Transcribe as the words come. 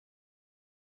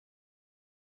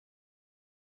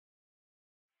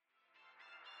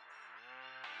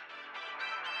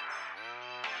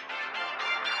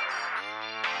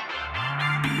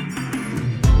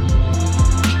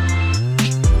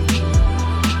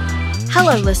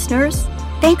Hello, listeners.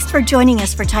 Thanks for joining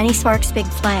us for Tiny Sparks, Big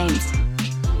Flames.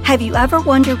 Have you ever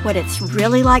wondered what it's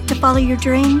really like to follow your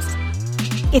dreams?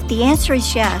 If the answer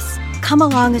is yes, come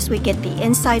along as we get the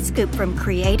inside scoop from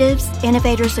creatives,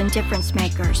 innovators, and difference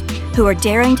makers who are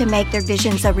daring to make their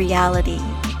visions a reality.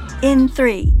 In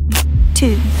 3,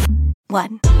 2,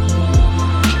 1.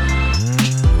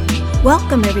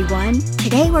 Welcome, everyone.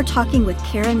 Today we're talking with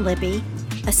Caren Libby,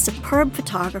 a superb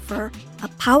photographer, a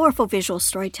powerful visual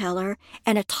storyteller,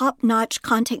 and a top-notch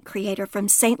content creator from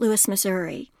St. Louis,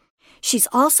 Missouri. She's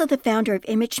also the founder of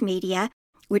Image Media,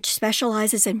 which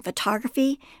specializes in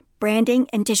photography, branding,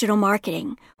 and digital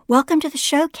marketing. Welcome to the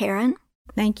show, Caren.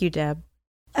 Thank you, Deb.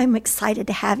 I'm excited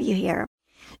to have you here.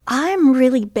 I'm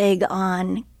really big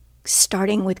on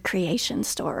starting with creation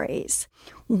stories.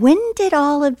 When did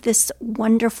all of this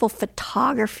wonderful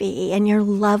photography and your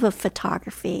love of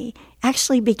photography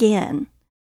actually begin?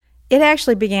 It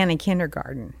actually began in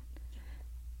kindergarten.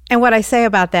 And what I say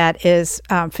about that is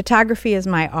photography is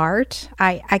my art.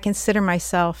 I consider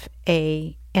myself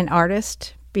an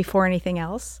artist before anything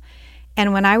else.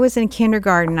 And when I was in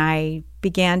kindergarten, I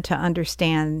began to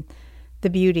understand the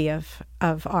beauty of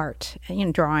art,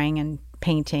 drawing and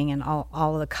painting and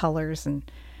all of the colors. And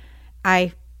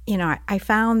I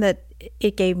found that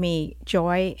it gave me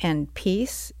joy and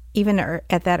peace, even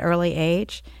at that early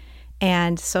age.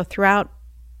 And so throughout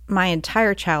my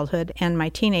entire childhood and my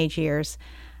teenage years,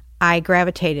 I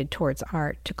gravitated towards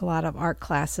art, took a lot of art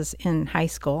classes in high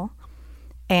school,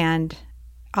 and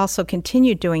also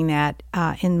continued doing that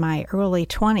in my early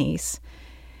 20s.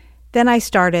 Then I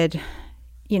started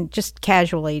just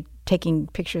casually taking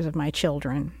pictures of my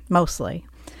children, mostly,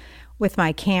 with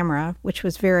my camera, which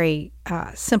was very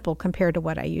simple compared to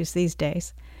what I use these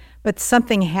days. But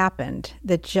something happened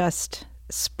that just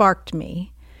sparked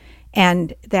me,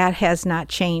 and that has not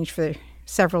changed for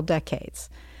several decades.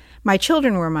 My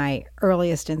children were my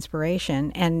earliest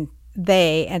inspiration, and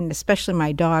they, and especially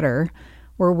my daughter,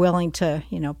 were willing to,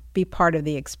 be part of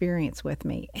the experience with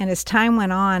me. And as time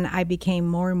went on, I became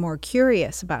more and more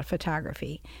curious about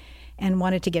photography and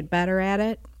wanted to get better at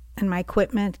it. And my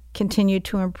equipment continued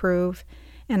to improve,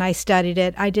 and I studied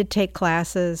it. I did take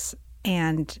classes,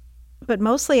 but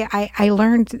mostly I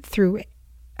learned through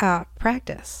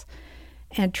practice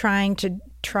and trying to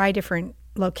try different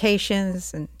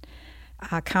locations and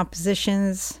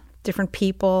compositions, different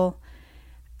people.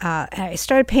 I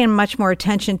started paying much more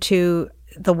attention to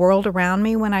the world around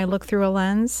me when I looked through a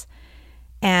lens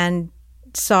and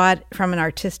saw it from an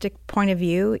artistic point of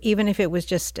view. Even if it was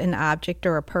just an object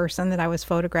or a person that I was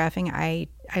photographing, I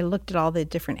looked at all the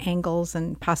different angles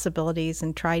and possibilities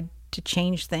and tried to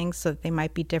change things so that they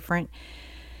might be different.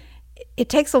 It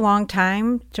takes a long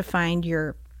time to find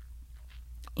your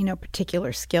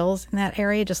particular skills in that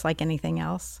area, just like anything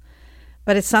else.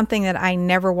 But it's something that I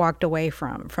never walked away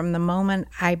from. From the moment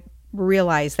I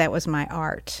realized that was my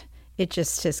art, it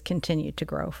just has continued to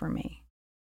grow for me.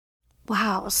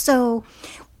 Wow. So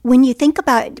when you think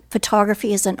about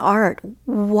photography as an art,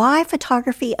 why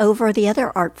photography over the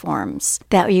other art forms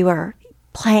that you were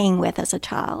playing with as a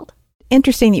child?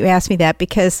 Interesting that you asked me that,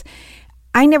 because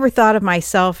I never thought of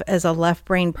myself as a left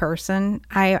brain person.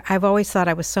 I've always thought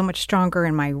I was so much stronger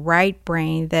in my right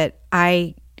brain that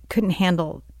I couldn't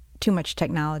handle too much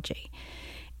technology.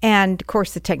 And of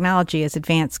course, the technology has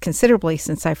advanced considerably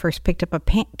since I first picked up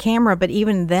a camera, but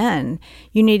even then,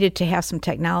 you needed to have some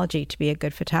technology to be a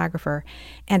good photographer.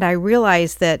 And I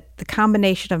realized that the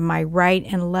combination of my right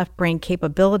and left brain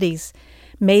capabilities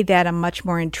made that a much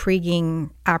more intriguing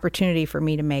opportunity for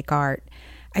me to make art.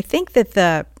 I think that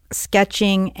the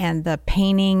sketching and the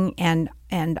painting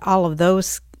and all of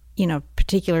those,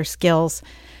 particular skills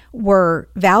were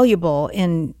valuable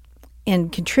in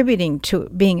contributing to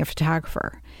being a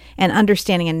photographer and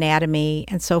understanding anatomy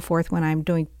and so forth when I'm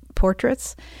doing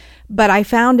portraits. But I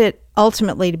found it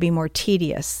ultimately to be more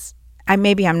tedious.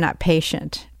 Maybe I'm not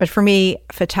patient, but for me,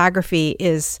 photography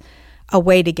is a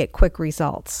way to get quick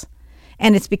results.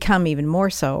 And it's become even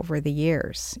more so over the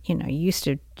years. You used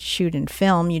to shoot in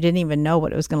film. You didn't even know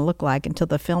what it was going to look like until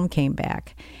the film came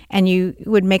back. And you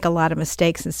would make a lot of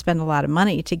mistakes and spend a lot of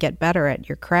money to get better at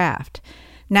your craft.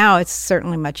 Now it's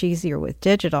certainly much easier with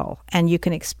digital, and you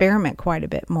can experiment quite a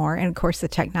bit more. And of course, the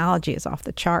technology is off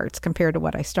the charts compared to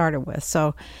what I started with.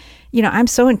 So, I'm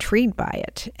so intrigued by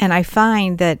it. And I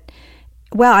find that,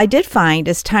 I did find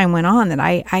as time went on that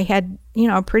I had,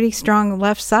 a pretty strong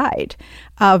left side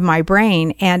of my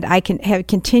brain, and I have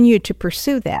continued to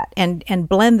pursue that and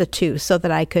blend the two so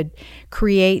that I could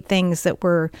create things that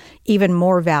were even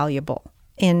more valuable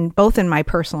both in my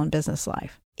personal and business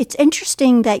life. It's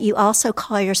interesting that you also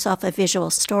call yourself a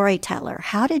visual storyteller.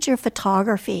 How did your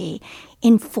photography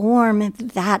inform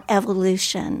that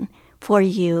evolution for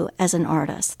you as an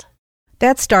artist?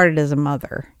 That started as a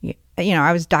mother.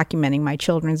 I was documenting my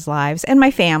children's lives and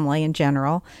my family in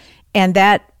general. And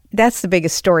that's the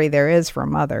biggest story there is for a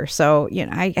mother. So,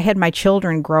 I had my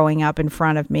children growing up in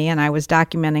front of me, and I was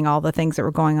documenting all the things that were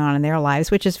going on in their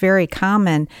lives, which is very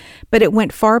common. But it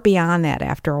went far beyond that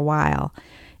after a while.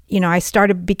 I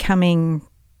started becoming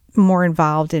more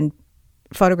involved in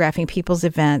photographing people's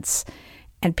events,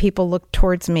 and people looked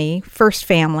towards me, first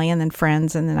family and then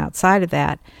friends, and then outside of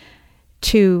that,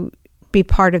 to be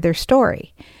part of their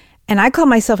story. And I call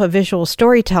myself a visual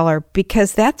storyteller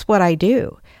because that's what I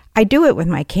do. I do it with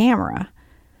my camera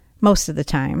most of the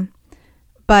time,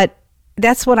 but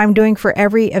that's what I'm doing for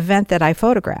every event that I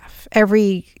photograph,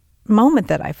 every moment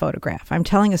that I photograph. I'm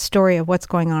telling a story of what's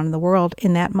going on in the world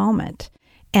in that moment.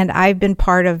 And I've been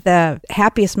part of the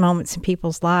happiest moments in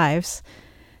people's lives,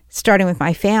 starting with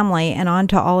my family and on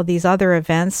to all of these other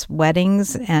events,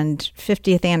 weddings and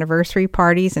 50th anniversary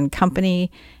parties and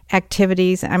company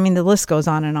activities. I mean, the list goes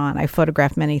on and on. I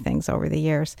photographed many things over the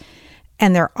years,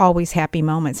 and they're always happy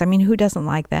moments. I mean, who doesn't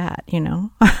like that,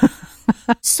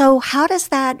 So how does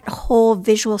that whole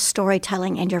visual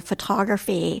storytelling and your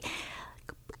photography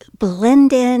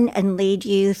blend in and lead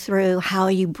you through how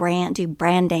you do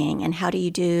branding, and how do you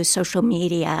do social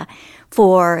media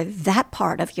for that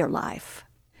part of your life?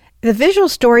 The visual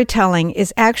storytelling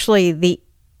is actually the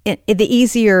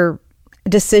easier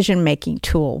decision-making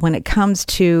tool when it comes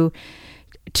to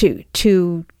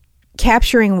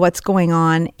capturing what's going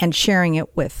on and sharing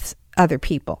it with other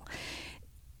people.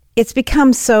 It's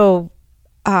become so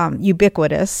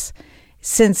ubiquitous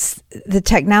since the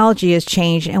technology has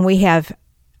changed, and we have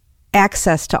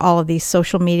access to all of these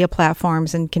social media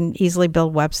platforms and can easily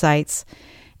build websites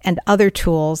and other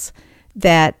tools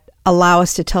that allow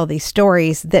us to tell these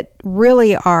stories that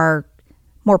really are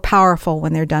more powerful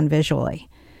when they're done visually.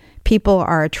 People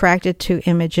are attracted to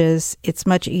images. It's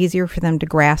much easier for them to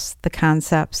grasp the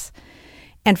concepts.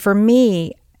 And for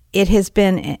me, it has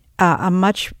been a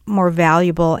much more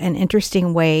valuable and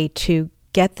interesting way to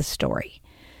get the story.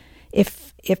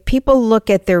 If people look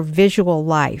at their visual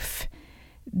life,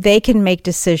 they can make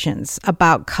decisions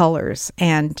about colors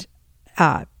and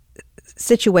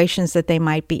situations that they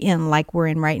might be in, like we're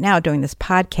in right now doing this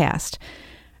podcast.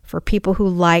 For people who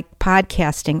like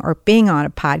podcasting or being on a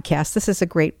podcast, this is a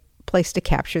great place to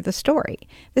capture the story.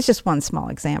 This is just one small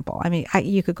example. I mean,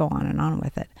 you could go on and on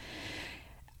with it.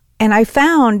 And I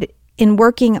found in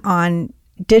working on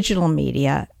digital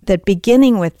media that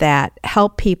beginning with that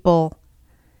helped people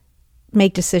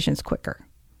make decisions quicker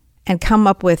and come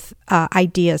up with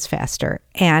ideas faster.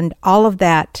 And all of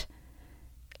that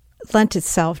lent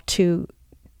itself to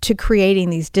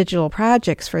creating these digital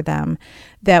projects for them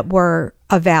that were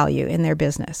of value in their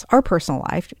business or personal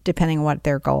life, depending on what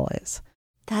their goal is.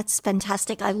 That's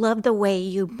fantastic. I love the way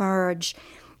you merge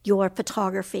your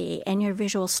photography and your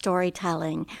visual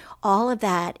storytelling. All of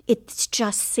that, it's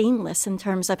just seamless in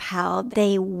terms of how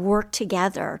they work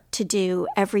together to do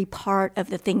every part of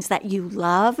the things that you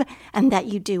love and that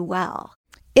you do well.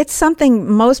 It's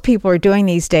something most people are doing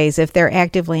these days if they're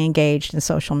actively engaged in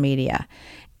social media.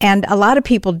 And a lot of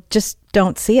people just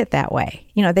don't see it that way.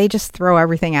 They just throw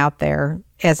everything out there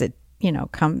as it,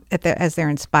 as they're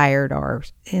inspired or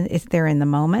if they're in the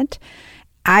moment.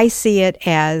 I see it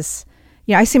as,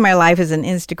 I see my life as an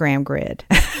Instagram grid.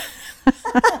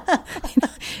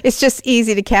 It's just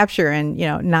easy to capture in,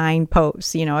 9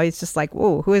 posts. It's just like,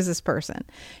 whoa, who is this person?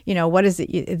 What is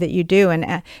it that you do?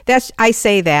 And I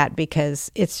say that because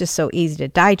it's just so easy to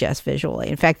digest visually.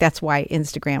 In fact, that's why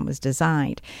Instagram was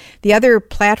designed. The other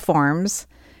platforms,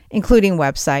 including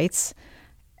websites,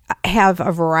 have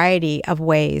a variety of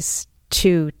ways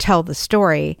to tell the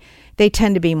story. They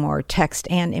tend to be more text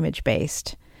and image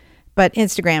based. But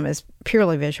Instagram is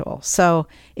purely visual. So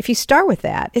if you start with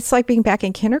that, it's like being back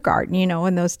in kindergarten,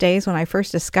 in those days when I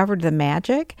first discovered the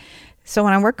magic. So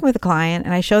when I'm working with a client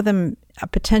and I show them a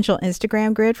potential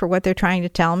Instagram grid for what they're trying to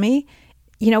tell me,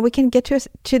 we can get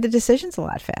to the decisions a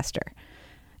lot faster.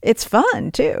 It's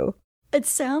fun, too. It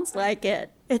sounds like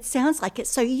it.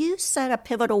 So you said a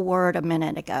pivotal word a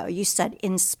minute ago. You said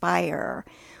inspire.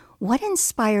 What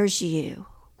inspires you?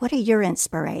 What are your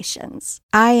inspirations?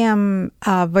 I am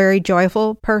a very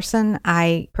joyful person.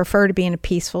 I prefer to be in a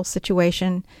peaceful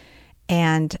situation,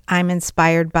 and I'm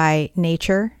inspired by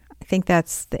nature. I think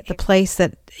that's the place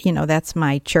that, that's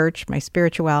my church. My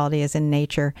spirituality is in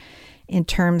nature in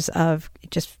terms of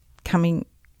just trying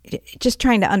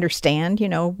to understand,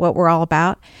 what we're all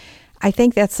about. I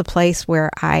think that's the place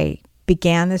where I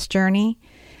began this journey.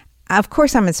 of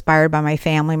course, I'm inspired by my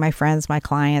family, my friends, my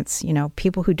clients,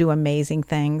 people who do amazing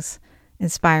things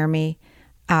inspire me.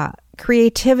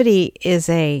 Creativity is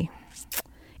the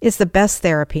best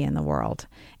therapy in the world.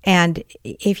 And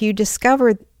if you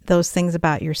discover those things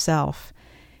about yourself,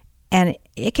 and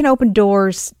it can open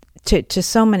doors to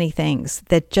so many things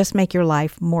that just make your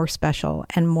life more special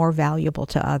and more valuable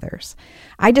to others.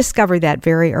 I discovered that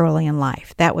very early in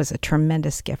life. That was a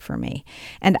tremendous gift for me.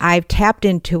 And I've tapped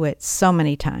into it so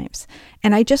many times.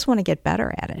 And I just want to get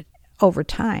better at it over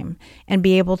time and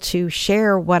be able to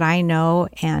share what I know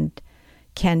and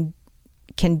can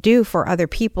do for other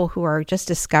people who are just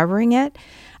discovering it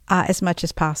as much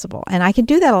as possible. And I can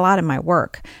do that a lot in my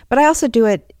work, but I also do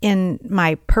it in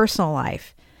my personal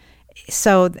life.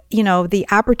 So, the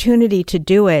opportunity to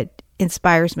do it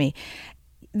inspires me.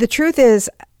 The truth is,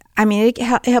 it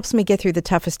helps me get through the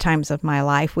toughest times of my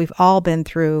life. We've all been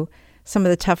through some of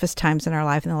the toughest times in our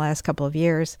life in the last couple of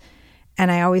years.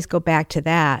 And I always go back to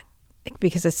that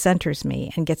because it centers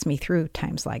me and gets me through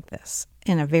times like this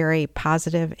in a very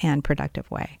positive and productive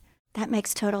way. That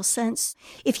makes total sense.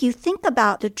 If you think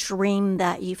about the dream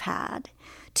that you've had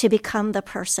to become the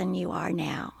person you are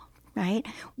now, right?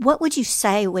 What would you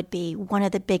say would be one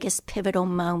of the biggest pivotal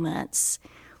moments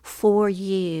for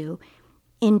you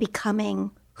in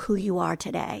becoming who you are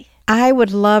today? I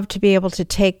would love to be able to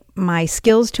take my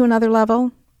skills to another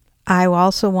level. I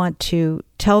also want to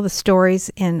tell the stories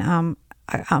in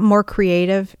a more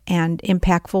creative and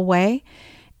impactful way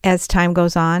as time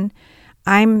goes on.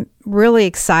 I'm really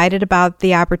excited about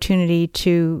the opportunity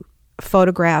to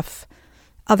photograph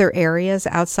other areas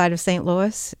outside of St.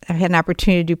 Louis. I've had an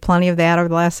opportunity to do plenty of that over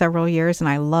the last several years, and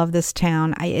I love this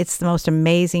town. It's the most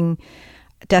amazing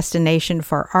destination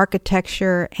for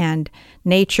architecture and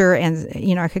nature,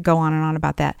 and I could go on and on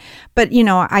about that. But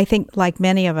I think, like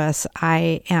many of us,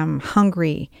 I am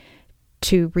hungry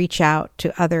to reach out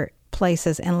to other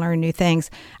places and learn new things.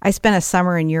 I spent a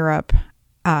summer in Europe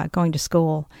going to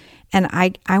school, and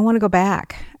I want to go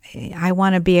back. I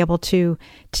want to be able to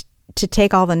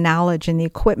take all the knowledge and the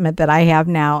equipment that I have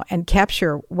now and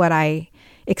capture what I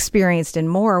experienced and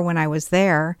more when I was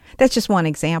there. That's just one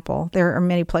example. There are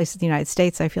many places in the United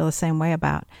States I feel the same way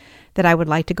about, that I would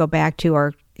like to go back to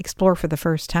or explore for the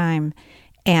first time,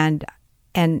 and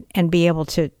be able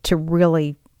to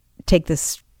really take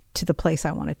this to the place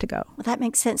I wanted to go. Well, that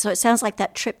makes sense. So it sounds like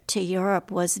that trip to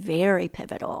Europe was very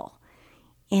pivotal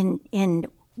in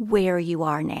where you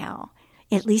are now,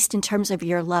 at least in terms of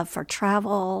your love for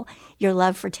travel, your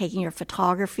love for taking your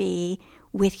photography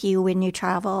with you when you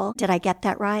travel. Did I get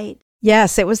that right?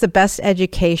 Yes, it was the best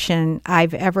education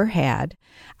I've ever had.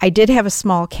 I did have a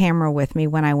small camera with me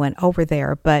when I went over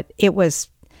there, but it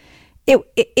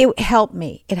helped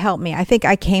me. It helped me. I think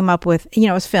I came up with,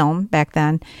 it was film back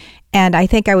then, and I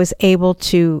think I was able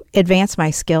to advance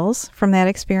my skills from that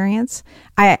experience.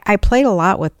 I played a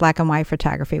lot with black and white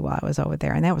photography while I was over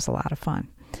there, and that was a lot of fun.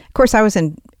 Of course, I was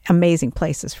in amazing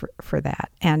places for that,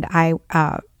 and I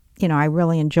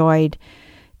really enjoyed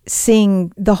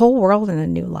seeing the whole world in a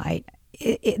new light.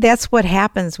 That's what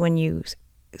happens when you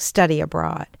study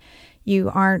abroad. You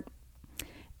aren't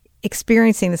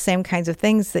experiencing the same kinds of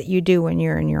things that you do when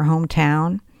you're in your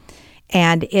hometown,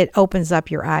 and it opens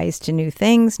up your eyes to new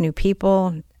things, new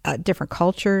people, different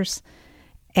cultures,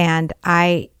 and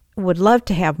I would love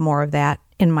to have more of that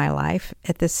in my life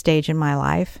at this stage in my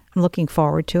life. I'm looking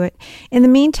forward to it. In the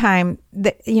meantime,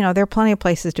 there are plenty of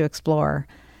places to explore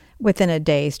within a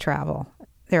day's travel.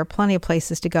 There are plenty of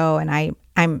places to go, and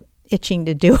I'm itching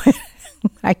to do it.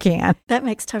 I can. That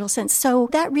makes total sense. So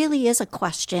that really is a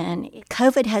question.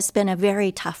 COVID has been a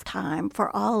very tough time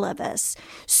for all of us.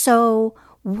 So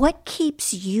what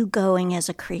keeps you going as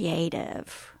a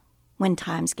creative when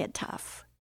times get tough?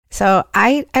 So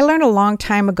I learned a long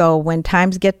time ago, when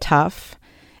times get tough,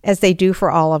 as they do for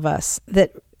all of us,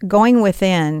 that going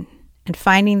within and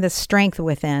finding the strength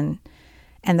within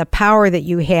and the power that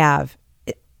you have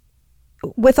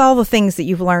with all the things that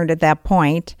you've learned at that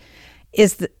point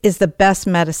is the best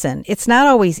medicine. It's not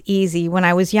always easy. When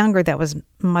I was younger, that was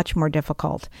much more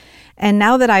difficult. And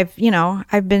now that I've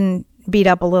been beat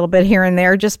up a little bit here and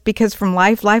there, just because from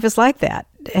life is like that,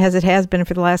 as it has been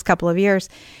for the last couple of years.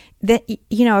 That,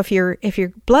 if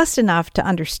you're blessed enough to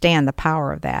understand the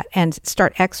power of that and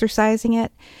start exercising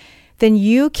it, then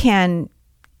you can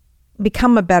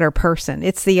become a better person.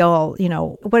 It's the old,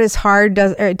 what is hard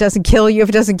it doesn't kill you. If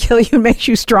it doesn't kill you, it makes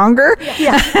you stronger.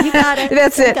 Yeah, you got it.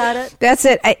 That's you it. Got it. That's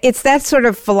it. It's that sort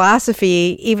of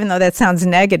philosophy, even though that sounds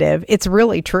negative, it's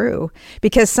really true,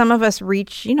 because some of us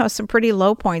reach, some pretty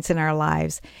low points in our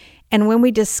lives. And when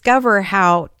we discover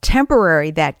how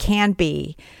temporary that can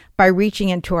be, by reaching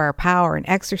into our power and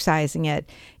exercising it,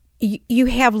 you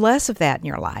have less of that in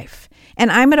your life.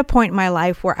 And I'm at a point in my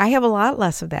life where I have a lot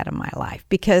less of that in my life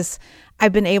because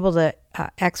I've been able to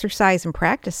exercise and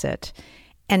practice it.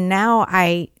 And now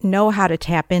I know how to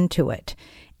tap into it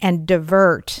and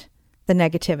divert the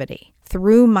negativity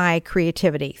through my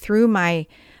creativity, through my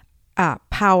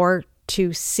power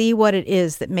to see what it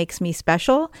is that makes me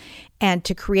special and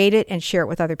to create it and share it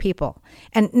with other people.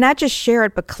 And not just share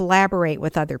it, but collaborate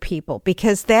with other people,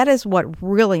 because that is what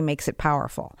really makes it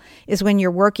powerful, is when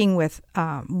you're working with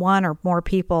one or more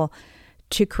people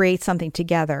to create something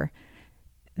together.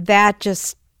 That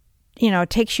just,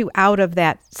 takes you out of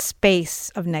that space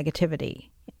of negativity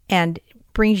and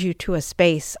brings you to a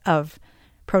space of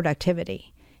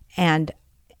productivity and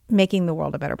making the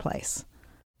world a better place.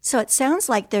 So it sounds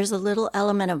like there's a little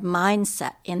element of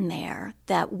mindset in there,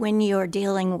 that when you're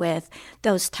dealing with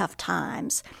those tough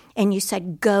times, and you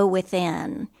said go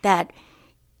within, that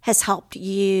has helped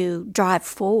you drive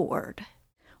forward.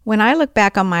 When I look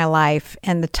back on my life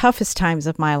and the toughest times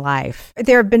of my life,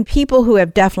 there have been people who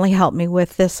have definitely helped me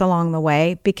with this along the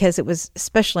way, because it was,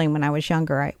 especially when I was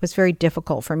younger, it was very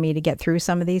difficult for me to get through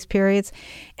some of these periods.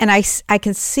 And I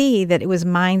can see that it was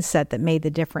mindset that made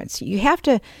the difference. You have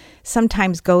to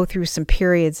sometimes go through some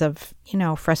periods of,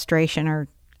 frustration or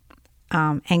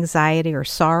anxiety or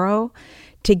sorrow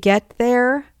to get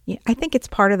there. I think it's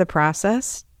part of the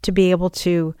process to be able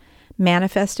to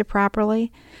manifest it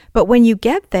properly. But when you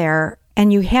get there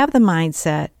and you have the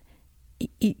mindset,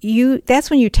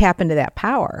 that's when you tap into that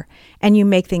power and you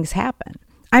make things happen.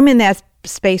 I'm in that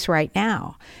space right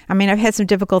now. I mean, I've had some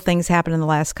difficult things happen in the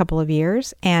last couple of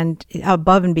years and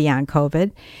above and beyond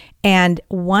COVID. And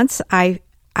once I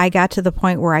got to the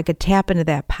point where I could tap into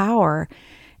that power,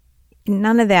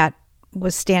 none of that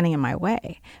was standing in my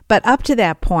way. But up to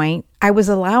that point, I was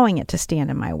allowing it to stand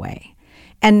in my way.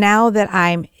 And now that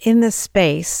I'm in this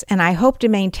space, and I hope to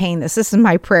maintain this is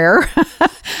my prayer,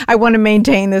 I want to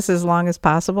maintain this as long as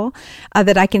possible,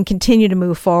 that I can continue to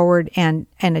move forward and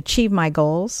achieve my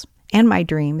goals and my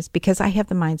dreams, because I have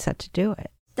the mindset to do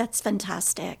it. That's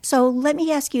fantastic. So let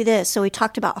me ask you this. So we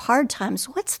talked about hard times.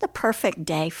 What's the perfect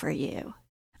day for you?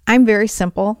 I'm very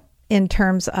simple in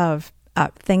terms of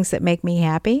things that make me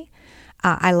happy.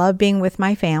 I love being with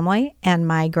my family and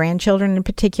my grandchildren in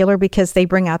particular, because they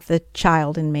bring out the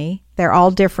child in me. They're all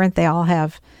different. They all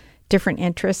have different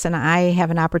interests, and I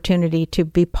have an opportunity to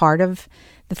be part of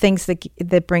the things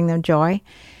that bring them joy.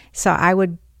 So I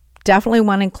would definitely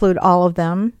want to include all of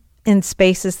them in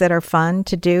spaces that are fun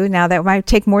to do. Now, that might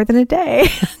take more than a day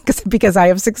because I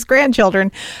have 6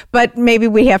 grandchildren, but maybe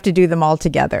we have to do them all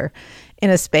together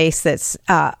in a space that's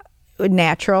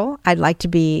natural. I'd like to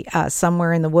be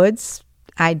somewhere in the woods.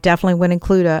 I definitely would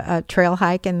include a trail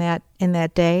hike in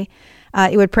that day.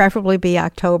 It would preferably be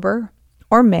October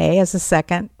or May as a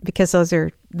second, because those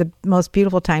are the most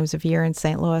beautiful times of year in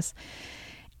St. Louis.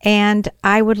 And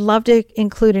I would love to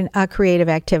include a creative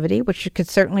activity, which could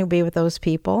certainly be with those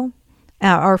people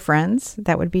or friends.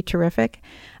 That would be terrific.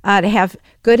 To have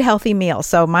good, healthy meals.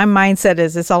 So my mindset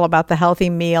is it's all about the healthy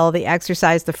meal, the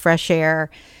exercise, the fresh air,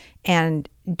 and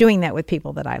doing that with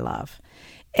people that I love.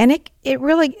 And it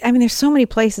really, there's so many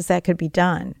places that could be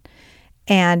done.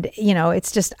 And,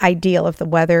 it's just ideal if the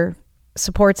weather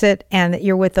supports it and that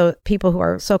you're with the people who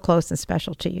are so close and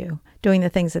special to you, doing the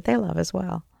things that they love as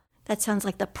well. That sounds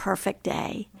like the perfect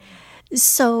day.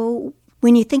 So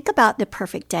when you think about the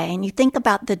perfect day and you think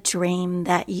about the dream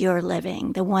that you're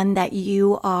living, the one that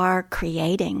you are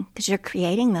creating, because you're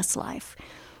creating this life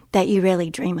that you really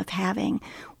dream of having,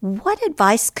 what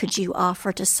advice could you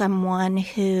offer to someone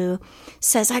who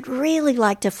says, I'd really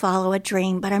like to follow a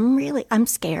dream, but I'm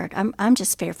scared. I'm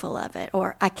just fearful of it,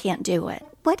 or I can't do it.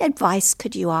 What advice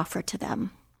could you offer to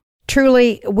them?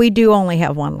 Truly, we do only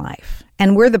have one life,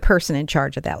 and we're the person in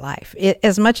charge of that life.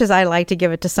 As much as I like to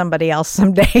give it to somebody else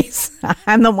some days,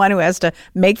 I'm the one who has to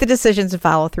make the decisions and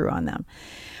follow through on them.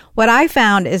 What I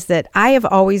found is that I have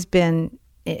always been,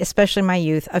 especially in my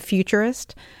youth, a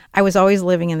futurist. I was always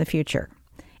living in the future.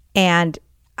 And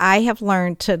I have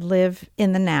learned to live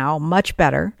in the now much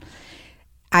better.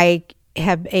 I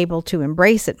have able to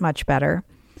embrace it much better.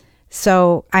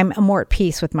 So I'm more at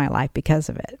peace with my life because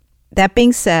of it. That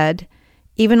being said,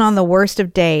 even on the worst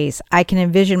of days, I can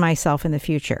envision myself in the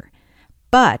future.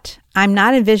 But I'm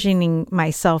not envisioning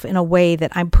myself in a way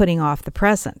that I'm putting off the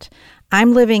present.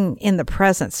 I'm living in the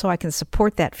present so I can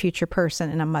support that future person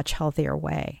in a much healthier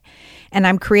way. And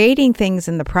I'm creating things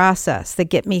in the process that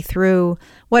get me through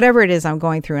whatever it is I'm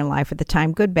going through in life at the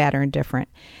time, good, bad, or indifferent,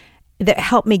 that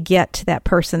help me get to that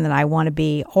person that I want to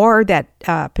be, or that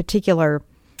particular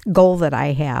goal that I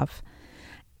have.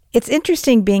 It's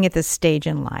interesting being at this stage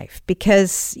in life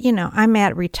because, I'm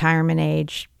at retirement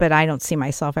age, but I don't see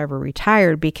myself ever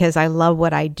retired because I love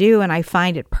what I do and I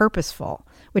find it purposeful,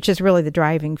 which is really the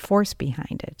driving force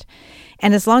behind it.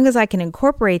 And as long as I can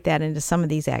incorporate that into some of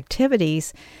these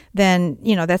activities, then,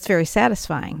 that's very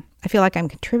satisfying. I feel like I'm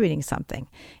contributing something.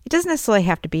 It doesn't necessarily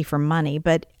have to be for money,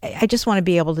 but I just want to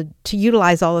be able to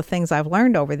utilize all the things I've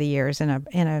learned over the years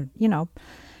in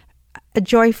a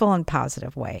joyful and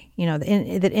positive way,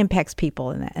 that impacts people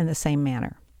in the same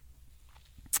manner.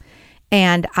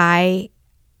 And I've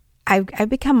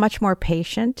become much more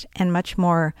patient and much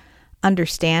more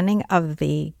understanding of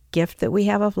the gift that we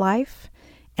have of life,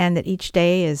 and that each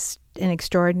day is an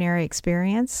extraordinary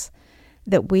experience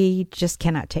that we just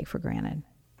cannot take for granted.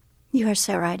 You are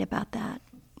so right about that.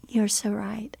 You're so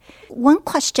right. One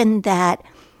question that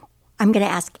I'm going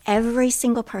to ask every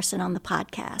single person on the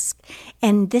podcast,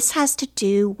 and this has to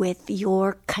do with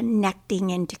your connecting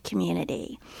into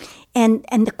community. And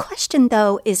the question,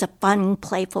 though, is a fun,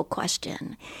 playful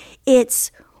question.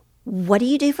 It's, what do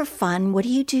you do for fun? What do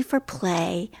you do for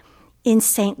play in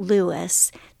St.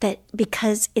 Louis,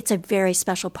 because it's a very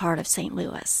special part of St.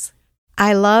 Louis?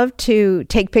 I love to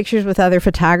take pictures with other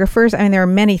photographers. I mean, there are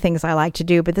many things I like to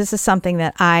do, but this is something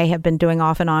that I have been doing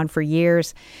off and on for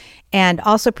years. And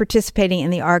also participating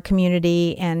in the art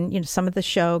community and, some of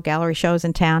the gallery shows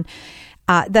in town.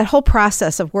 That whole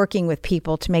process of working with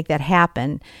people to make that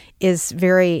happen is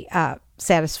very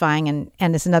satisfying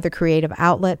and is another creative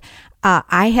outlet.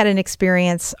 I had an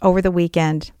experience over the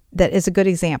weekend that is a good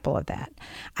example of that.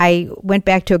 I went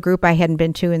back to a group I hadn't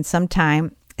been to in some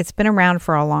time. It's been around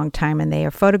for a long time, and they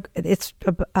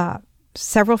are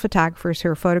several photographers who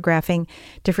are photographing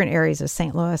different areas of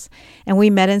St. Louis. And we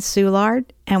met in Soulard,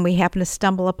 and we happened to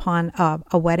stumble upon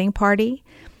a wedding party.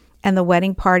 And the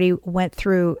wedding party went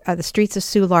through the streets of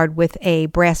Soulard with a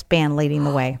brass band leading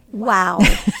the way. Wow.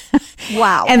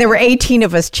 Wow. And there were 18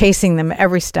 of us chasing them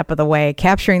every step of the way,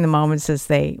 capturing the moments as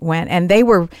they went. And they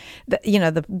were,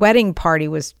 the wedding party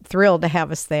was thrilled to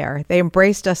have us there. They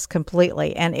embraced us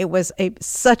completely. And it was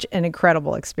such an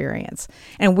incredible experience.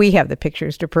 And we have the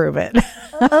pictures to prove it.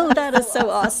 Oh, that is so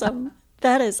awesome.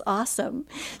 That is awesome.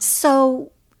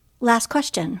 So, last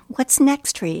question. What's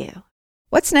next for you?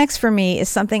 What's next for me is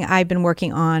something I've been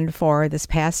working on for this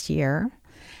past year.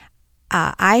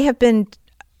 I have been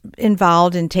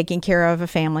involved in taking care of a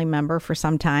family member for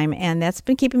some time, and that's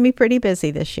been keeping me pretty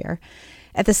busy this year.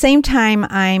 At the same time,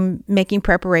 I'm making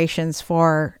preparations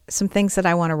for some things that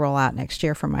I want to roll out next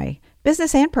year for my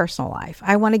business and personal life.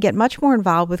 I want to get much more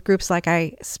involved with groups like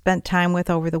I spent time with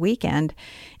over the weekend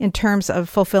in terms of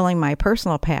fulfilling my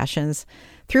personal passions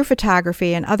through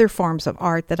photography and other forms of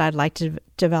art that I'd like to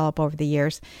develop over the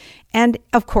years. And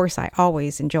of course, I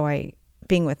always enjoy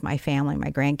being with my family,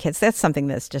 my grandkids. That's something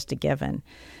that's just a given.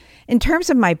 In terms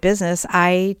of my business,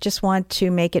 I just want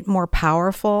to make it more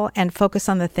powerful and focus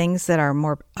on the things that are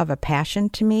more of a passion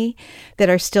to me, that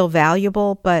are still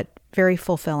valuable, but very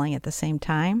fulfilling at the same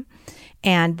time.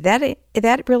 And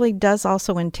that really does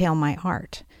also entail my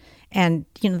art. And,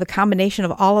 the combination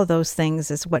of all of those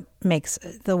things is what makes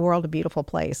the world a beautiful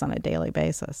place on a daily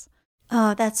basis.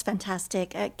 Oh, that's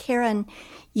fantastic. Caren,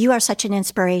 you are such an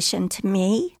inspiration to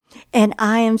me. And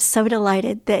I am so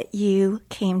delighted that you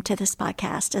came to this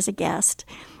podcast as a guest.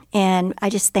 And I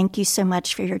just thank you so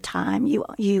much for your time.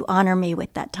 You honor me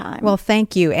with that time. Well,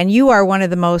 thank you. And you are one of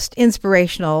the most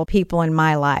inspirational people in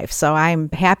my life. So I'm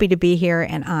happy to be here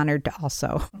and honored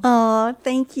also. Oh,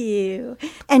 thank you.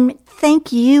 And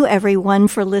thank you, everyone,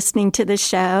 for listening to the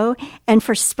show and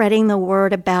for spreading the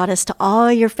word about us to all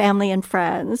your family and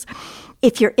friends.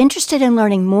 If you're interested in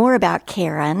learning more about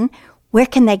Caren, where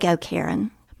can they go,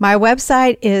 Caren? My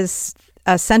website is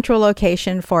a central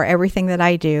location for everything that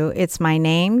I do. It's my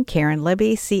name, Caren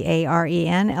Libby,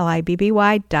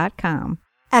 CarenLibby.com.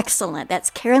 Excellent. That's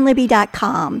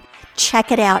CarenLibby.com.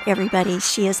 Check it out, everybody.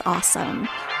 She is awesome.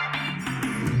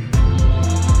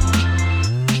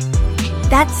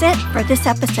 That's it for this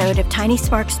episode of Tiny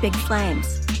Sparks, Big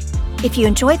Flames. If you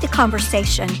enjoyed the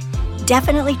conversation,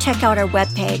 definitely check out our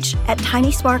webpage at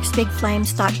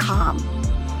TinySparksBigFlames.com.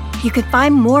 You can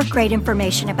find more great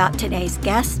information about today's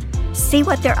guest, see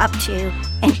what they're up to,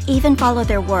 and even follow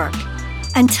their work.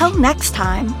 Until next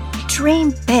time,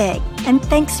 dream big, and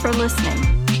thanks for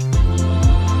listening.